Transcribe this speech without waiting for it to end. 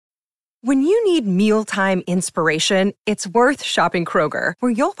When you need mealtime inspiration, it's worth shopping Kroger,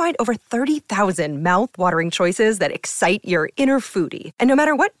 where you'll find over 30,000 mouth-watering choices that excite your inner foodie. And no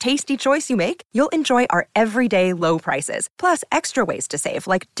matter what tasty choice you make, you'll enjoy our everyday low prices, plus extra ways to save,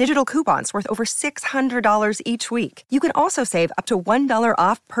 like digital coupons worth over $600 each week. You can also save up to $1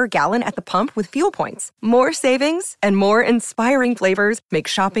 off per gallon at the pump with fuel points. More savings and more inspiring flavors make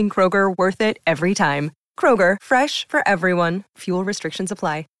shopping Kroger worth it every time. Kroger, fresh for everyone. Fuel restrictions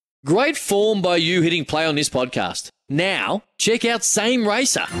apply. Great form by you hitting play on this podcast. Now, check out Same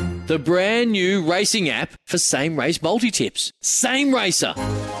Racer, the brand new racing app for same race multi-tips. Same Racer.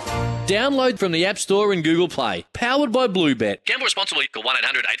 Download from the App Store and Google Play. Powered by Bluebet. Gamble responsibly. Call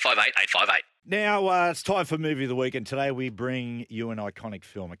 1-800-858-858. Now, it's time for Movie of the Week, and today we bring you an iconic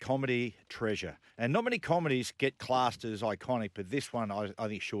film, a comedy treasure. And not many comedies get classed as iconic, but this one I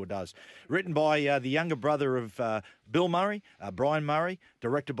think sure does. Written by the younger brother of Bill Murray, Brian Murray,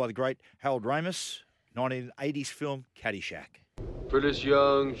 directed by the great Harold Ramis, 1980s film Caddyshack. For this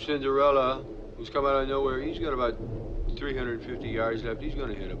young Cinderella who's come out of nowhere, he's got about 350 yards left. He's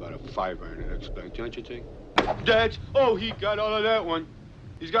going to hit about a 5-iron, I expect, don't you think? That's, he got all of that one.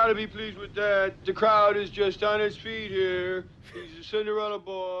 He's got to be pleased with that. The crowd is just on its feet here. He's a Cinderella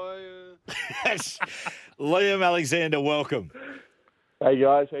boy. Yes. Liam Alexander, welcome. Hey,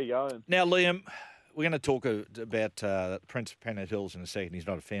 guys. How you going? Now, Liam, we're going to talk about Prince of Pennant Hills in a second. He's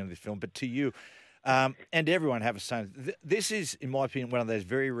not a fan of this film. But to you and everyone have a say. This is, in my opinion, one of those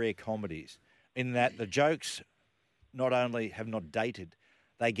very rare comedies in that the jokes not only have not dated,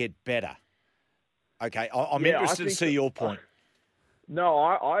 they get better. Okay, I'm interested to see your point. No,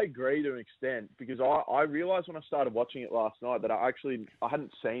 I agree to an extent because I realised when I started watching it last night that I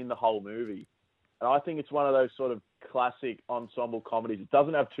hadn't seen the whole movie. And I think it's one of those sort of classic ensemble comedies. It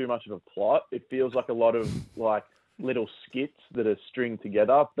doesn't have too much of a plot. It feels like a lot of like little skits that are stringed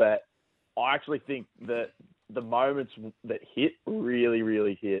together. But I actually think that the moments that hit really,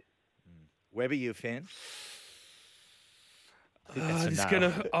 really hit. Webber, you a fan?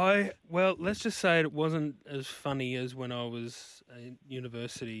 Well, let's just say it wasn't as funny as when I was in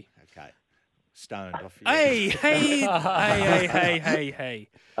university. Okay. Stoned off. Hey.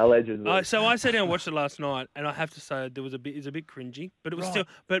 Allegedly. So I sat down and watched it last night, and I have to say it's a bit cringy, but it was still,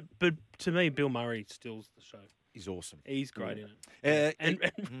 but to me, Bill Murray steals the show. He's awesome. He's great in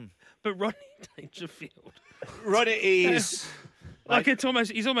it. But Rodney Dangerfield. Rodney is.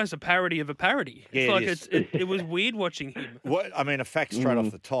 He's almost a parody of a parody. Yeah, it was weird watching him. A fact straight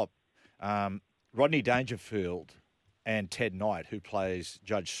off the top. Rodney Dangerfield and Ted Knight, who plays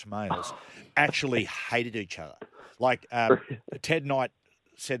Judge Smales, actually hated each other. Ted Knight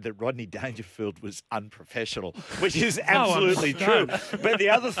said that Rodney Dangerfield was unprofessional, which is absolutely true. But the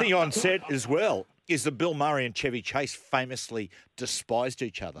other thing on set as well is that Bill Murray and Chevy Chase famously despised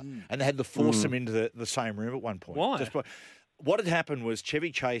each other, and they had to force them into the same room at one point. Why? What had happened was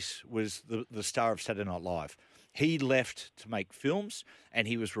Chevy Chase was the star of Saturday Night Live. He left to make films, and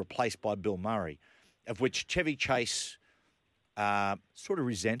he was replaced by Bill Murray, of which Chevy Chase sort of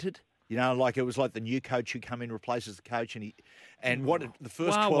resented. You know, like it was like the new coach who come in replaces the coach, and the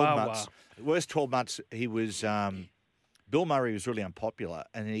first 12 months he was Bill Murray was really unpopular,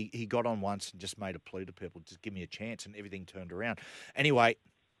 and he got on once and just made a plea to people, just give me a chance, and everything turned around. Anyway.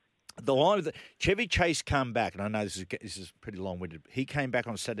 The line of Chevy Chase came back, and I know this is pretty long-winded. He came back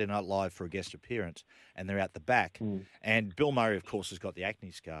on Saturday Night Live for a guest appearance, and they're out the back. And Bill Murray, of course, has got the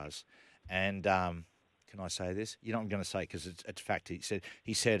acne scars. And can I say this? You know what I'm going to say because it's fact.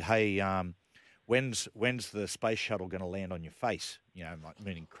 He said, "Hey, when's the space shuttle going to land on your face?" You know, like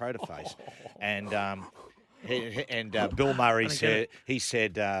meaning Crota face. And Bill Murray said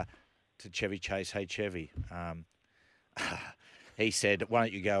to Chevy Chase, "Hey, Chevy." He said, "Why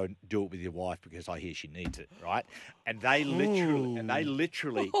don't you go and do it with your wife because I hear she needs it, right?" And they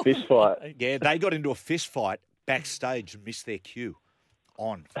literally fist fight. Yeah, they got into a fist fight backstage and missed their cue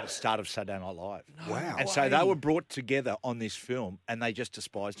on the start of Saturday Night Live. Wow! And so they were brought together on this film, and they just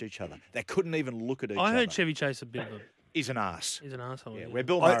despised each other. They couldn't even look at each other. I heard Chevy Chase a bit of a... He's an ass. He's an asshole. Yeah, where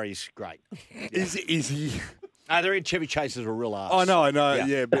Bill Murray's great. Is he? No, they're in Chevy Chase is a real ass. I know.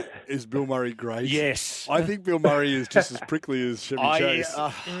 Yeah, but is Bill Murray great? Yes. I think Bill Murray is just as prickly as Chevy Chase.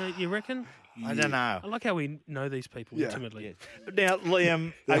 You reckon? I don't know. I like how we know these people intimately. Yeah. Now,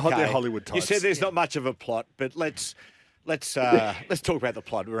 Liam, they're Hollywood types. You said there's not much of a plot, but let's talk about the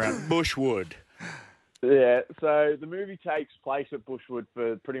plot. We're around Bushwood. Yeah, so the movie takes place at Bushwood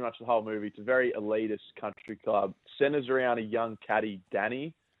for pretty much the whole movie. It's a very elitist country club. Centers around a young caddy,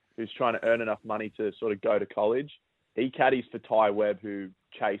 Danny, who's trying to earn enough money to sort of go to college. He caddies for Ty Webb, who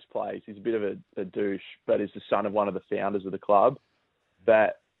Chase plays. He's a bit of a douche, but is the son of one of the founders of the club.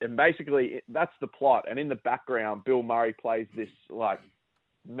 But basically that's the plot. And in the background, Bill Murray plays this like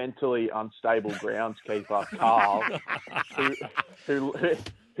mentally unstable groundskeeper, Carl,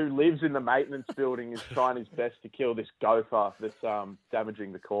 who lives in the maintenance building, is trying his best to kill this gopher that's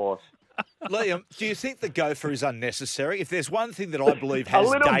damaging the course. Liam, do you think the gopher is unnecessary? If there's one thing that I believe has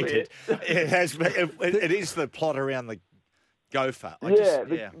little dated, it is the plot around the gopher.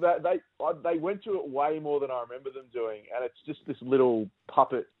 They went to it way more than I remember them doing, and it's just this little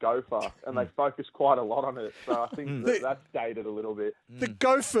puppet gopher, and they focus quite a lot on it. So I think that's dated a little bit. The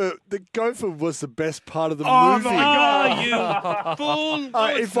gopher was the best part of the Oh movie. my God, you fool!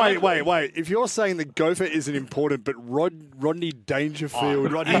 Wait. If you're saying the gopher isn't important, but Rodney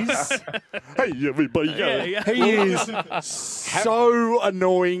Dangerfield is... Hey, everybody. Yeah. He is so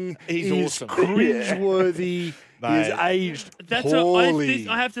annoying. He's awesome. Cringeworthy. Mate. He's aged I poorly.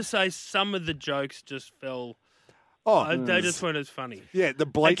 have to say, some of the jokes just fell. Oh, They just weren't as funny. yeah, the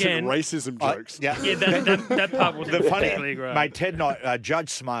blatant Again, racism jokes. Yeah, that part was The funny, particularly great. mate, Ted Knight, Judge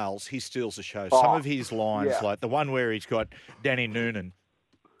Smales, he steals the show. Some of his lines, like the one where he's got Danny Noonan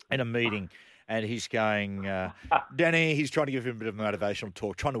in a meeting and he's going, Danny, he's trying to give him a bit of motivational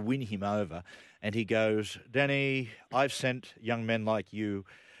talk, trying to win him over. And he goes, Danny, I've sent young men like you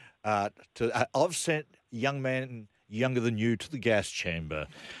I've sent young men younger than you to the gas chamber,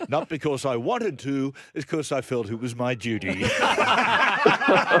 not because I wanted to, it's because I felt it was my duty.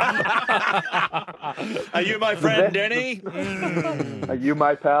 Are you my friend, Denny? Are you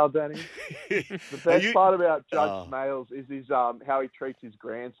my pal, Danny? The best part about Judge Smales is his how he treats his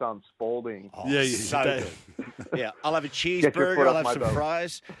grandson, Spalding. So good. Yeah, I'll have a Get your cheeseburger, foot I'll off have my some belt.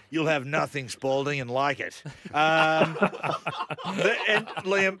 fries. You'll have nothing, Spalding, and like it. And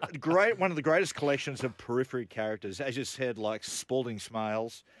Liam, one of the greatest collections of periphery characters, as you said, like Spalding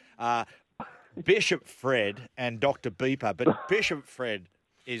Smales, Bishop Fred, and Dr. Beeper. But Bishop Fred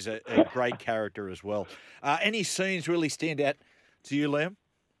is a great character as well. Any scenes really stand out to you, Liam?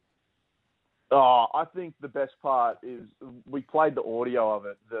 Oh, I think the best part is we played the audio of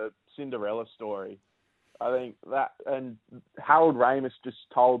it, the Cinderella story. I think that, and Harold Ramis just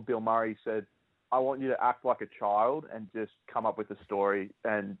told Bill Murray, said, I want you to act like a child and just come up with a story.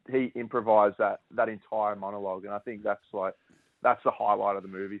 And he improvised that entire monologue. And I think that's the highlight of the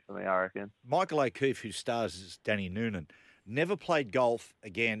movie for me, I reckon. Michael O'Keefe, who stars as Danny Noonan, never played golf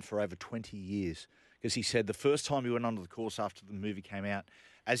again for over 20 years because he said the first time he went onto the course after the movie came out,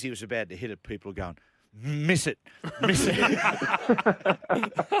 as he was about to hit it, people were going, miss it.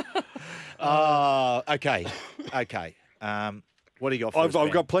 Okay. What do you got for us, I've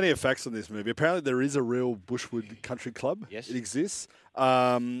Ben? got plenty of facts on this movie. Apparently, there is a real Bushwood Country Club. Yes. It exists.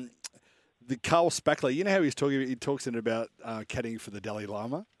 The Carl Spackler, you know how he talks in it about caddying for the Dalai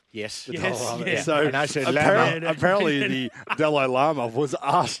Lama? Yes. Yeah. So And I said apparently the Dalai Lama was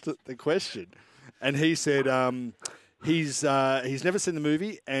asked the question, and he said he's never seen the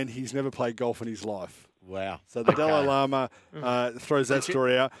movie and he's never played golf in his life. Wow. So the Dalai Lama throws that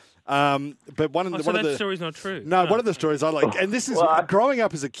story out. But one of the story's not true. No, one of the stories I like, and this is growing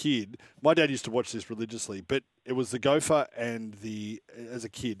up as a kid. My dad used to watch this religiously, but it was the gopher and the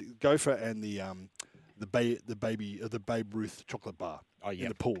Babe Ruth chocolate bar in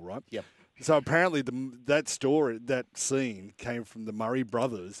the pool, right? Yep. So apparently that scene came from the Murray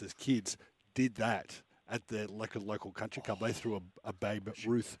brothers as kids did that at the local country club. They threw a Babe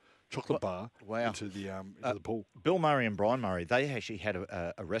Ruth chocolate bar into the pool. Bill Murray and Brian Murray, they actually had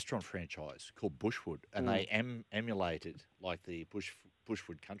a restaurant franchise called Bushwood, and they emulated like the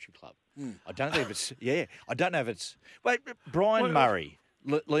Bushwood Country Club. I don't know if it's Wait, Brian Murray,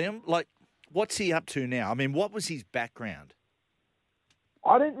 Liam, like, what's he up to now? I mean, what was his background?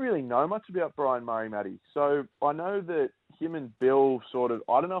 I didn't really know much about Brian Murray, Matty. So I know that him and Bill I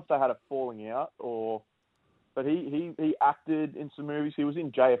don't know if they had a falling out but he acted in some movies. He was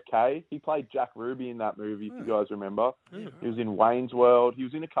in JFK. He played Jack Ruby in that movie, if you guys remember. He was in Wayne's World. He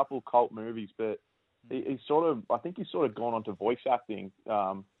was in a couple of cult movies, but I think he's sort of gone on to voice acting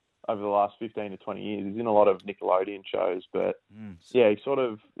over the last 15 to 20 years. He's in a lot of Nickelodeon shows, but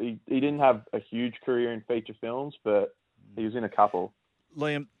he didn't have a huge career in feature films, but he was in a couple.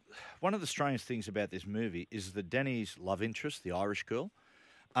 Liam, one of the strange things about this movie is that Danny's love interest, the Irish girl,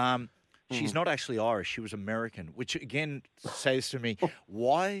 she's not actually Irish. She was American, which again says to me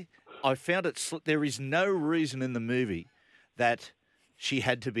why I found it. There is no reason in the movie that she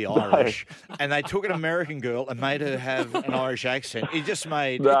had to be Irish, and they took an American girl and made her have an Irish accent. It just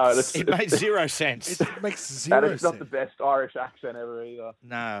made it made zero sense. It makes zero sense. It's not the best Irish accent ever either.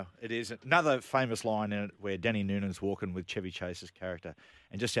 No, it isn't. Another famous line in it where Danny Noonan's walking with Chevy Chase's character,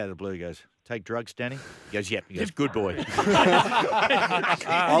 and just out of the blue he goes, take drugs, Danny? He goes, yep. He goes, good boy. Didn't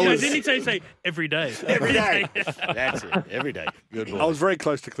he say every day? Every day. That's it. Every day. Good boy. I was very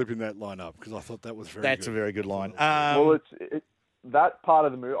close to clipping that line up because I thought that was very That's good. a very good line. Well, it's that part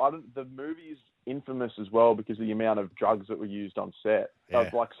of the movie. The movie is infamous as well because of the amount of drugs that were used on set. Yeah.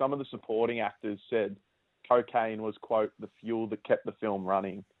 Like some of the supporting actors said, cocaine was, quote, the fuel that kept the film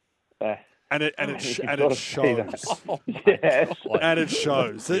running. And it shows. Yes. And it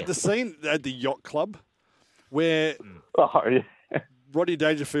shows. The scene at the yacht club where Rodney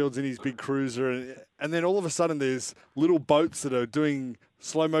Dangerfield's in his big cruiser and then all of a sudden there's little boats that are doing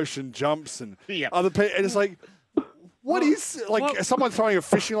slow motion jumps and other people. And it's like, what is, like, someone throwing a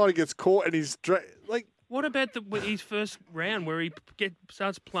fishing line and gets caught and he's, like... What about his first round where he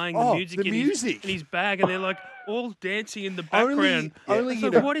starts playing the music in his bag and they're like all dancing in the background?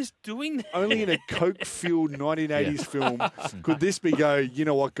 What is doing that? Only in a coke-fueled 1980s film could this be you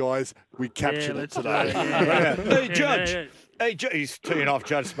know what, guys, we captured it today. Hey, Judge. Hey, Judge. He's teeing off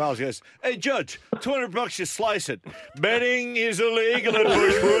Judge Smiles. He goes, hey, Judge, $200 you slice it. Betting is illegal at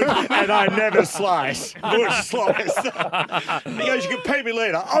Bushwood, and I never slice. Bush slice. He goes, you can pay me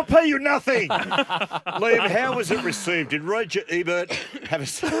later. I'll pay you nothing. Liam, how was it received? Did Roger Ebert have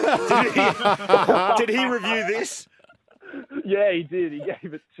did he review this? Yeah, he did. He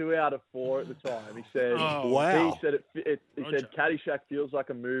gave it 2 out of 4 at the time. He said, wow. He said he said Caddyshack feels like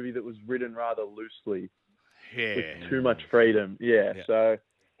a movie that was written rather loosely. With too much freedom. Yeah. So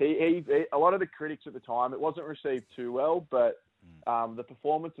he a lot of the critics at the time, it wasn't received too well, but the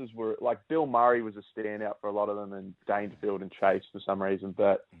performances were, like, Bill Murray was a standout for a lot of them and Dangerfield and Chase for some reason,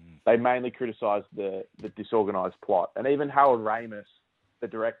 but they mainly criticised the disorganised plot. And even Harold Ramis, the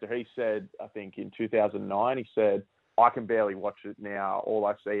director, he said, I think in 2009, he said, I can barely watch it now. All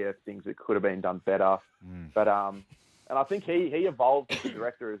I see are things that could have been done better. But and I think he evolved as a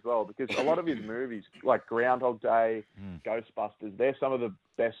director as well because a lot of his movies, like Groundhog Day, Ghostbusters, they're some of the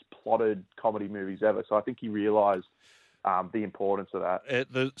best plotted comedy movies ever. So I think he realised the importance of that.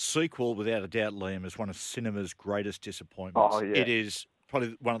 The sequel, without a doubt, Liam, is one of cinema's greatest disappointments. Oh, yeah. It is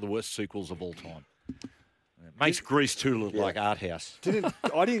probably one of the worst sequels of all time. It makes Grease 2 look like art house.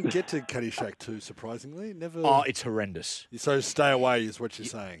 I didn't get to Caddyshack 2, surprisingly. Never. Oh, it's horrendous. So stay away is what you're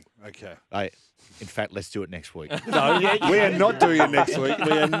saying. Okay. In fact, let's do it next week. No, we are not doing it next week.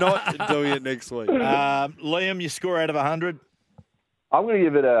 Liam, your score out of 100? I'm going to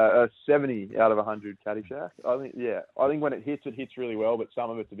give it a 70 out of 100, Caddyshack. I think when it hits really well, but some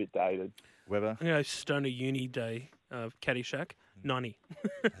of it's a bit dated. Weber? I'm going to go Stoner Uni Day of Caddyshack, 90.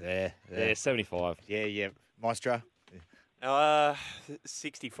 Yeah, 75. Yeah. Maestro?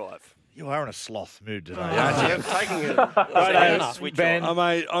 65. You are in a sloth mood today. I'm taking a switch Ben. on.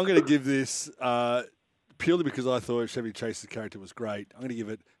 Mate, I'm going to give this, purely because I thought Chevy Chase's character was great, I'm going to give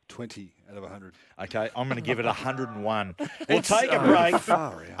it 20 out of 100. Okay, I'm going to give it 101. We'll take a break.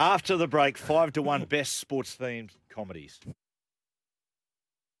 After the break, 5-1 best sports-themed comedies.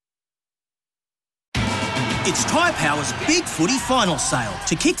 It's Tyre Power's Big Footy Final Sale.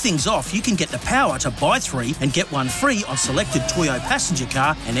 To kick things off, you can get the power to buy 3 and get 1 free on selected Toyo passenger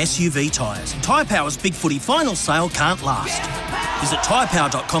car and SUV tyres. Tyre Power's Big Footy Final Sale can't last. Visit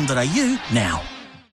tyrepower.com.au now.